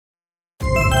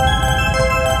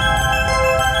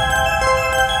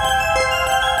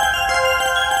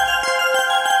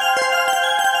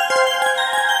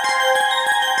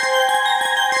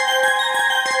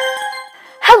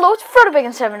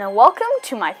FrodoBacon7 and welcome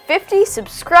to my 50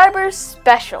 subscribers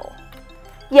special.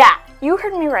 Yeah, you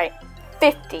heard me right,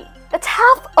 50. That's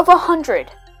half of 100.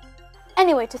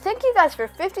 Anyway, to thank you guys for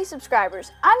 50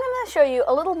 subscribers, I'm going to show you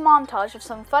a little montage of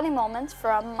some funny moments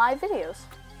from my videos.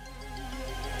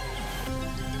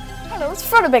 Hello, it's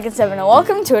FrodoBacon7 and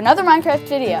welcome to another Minecraft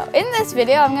video. In this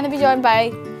video, I'm going to be joined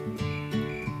by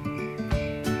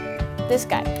this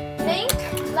guy. Think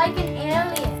like an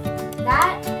alien.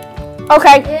 That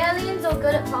Okay. aliens are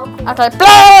good at parkour. Okay.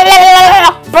 Blah,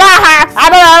 blah, blah, blah.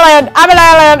 I'm an alien. I'm an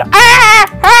alien. Ah,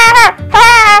 ah,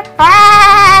 ah,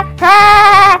 ah,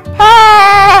 ah,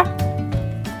 ah.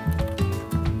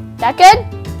 That good?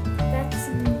 That's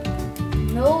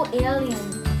no alien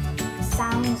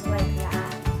sounds like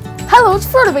that. Hello, it's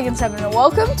FrodoBacon7 and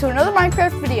welcome to another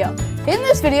Minecraft video. In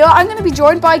this video, I'm going to be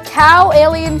joined by Cow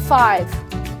Alien 5.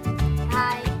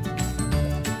 Hi.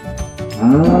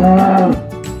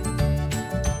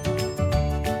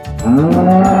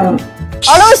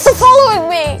 Oh no, it's still following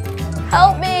me!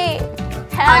 Help me!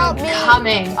 Help me! I'm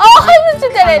coming. Oh, it's a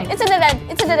dead end! It's a dead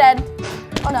end! It's a dead end!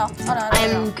 Oh no! Oh no!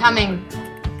 I'm coming.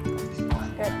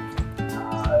 Good.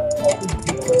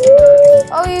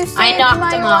 Oh, you saved I knocked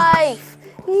my him off. life!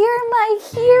 You're my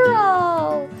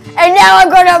hero! And now I'm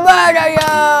gonna murder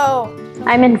you!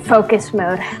 I'm in focus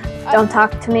mode. Don't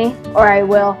talk to me, or I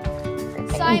will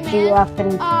eat you up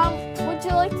and. Would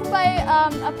you like to buy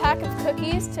a pack of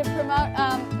cookies to promote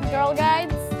Girl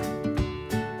Guides?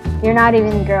 You're not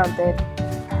even a girl, dude.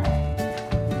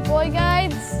 Boy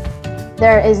Guides?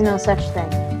 There is no such thing.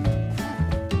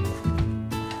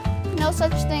 No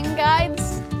such thing,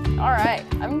 guides? Alright,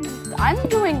 I'm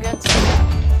doing good.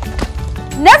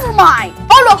 Never mind!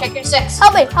 Oh no! Check your 6.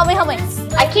 Help me, help me, help me.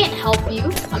 I can't help you.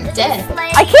 I'm dead.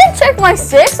 I can't check my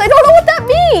 6. I don't know what that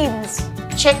means.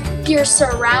 Check your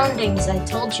surroundings, I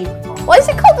told you. Why is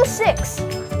it called a 6?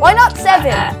 Why not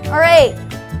 7 or 8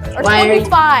 or Why are you-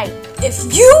 25?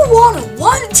 If you want a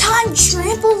one-time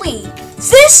trampoline,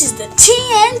 this is the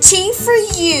TNT for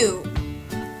you.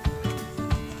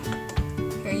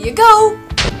 Here you go.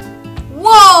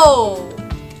 Whoa!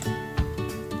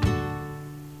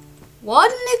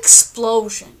 What an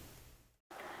explosion.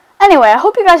 Anyway, I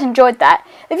hope you guys enjoyed that.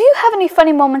 If you have any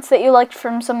funny moments that you liked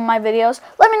from some of my videos,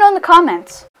 let me know in the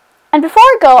comments. And before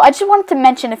I go, I just wanted to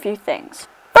mention a few things.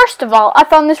 First of all, I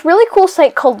found this really cool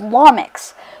site called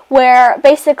Lomix, where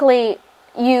basically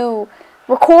you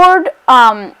record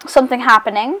something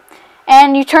happening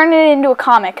and you turn it into a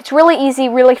comic. It's really easy,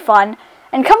 really fun,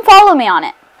 and come follow me on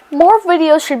it. More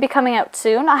videos should be coming out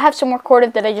soon. I have some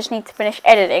recorded that I just need to finish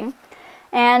editing.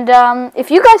 And if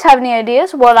you guys have any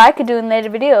ideas what I could do in later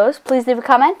videos, please leave a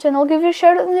comment and I'll give you a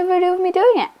shout out in the video of me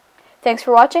doing it. Thanks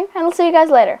for watching, and I'll see you guys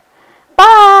later.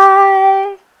 Bye!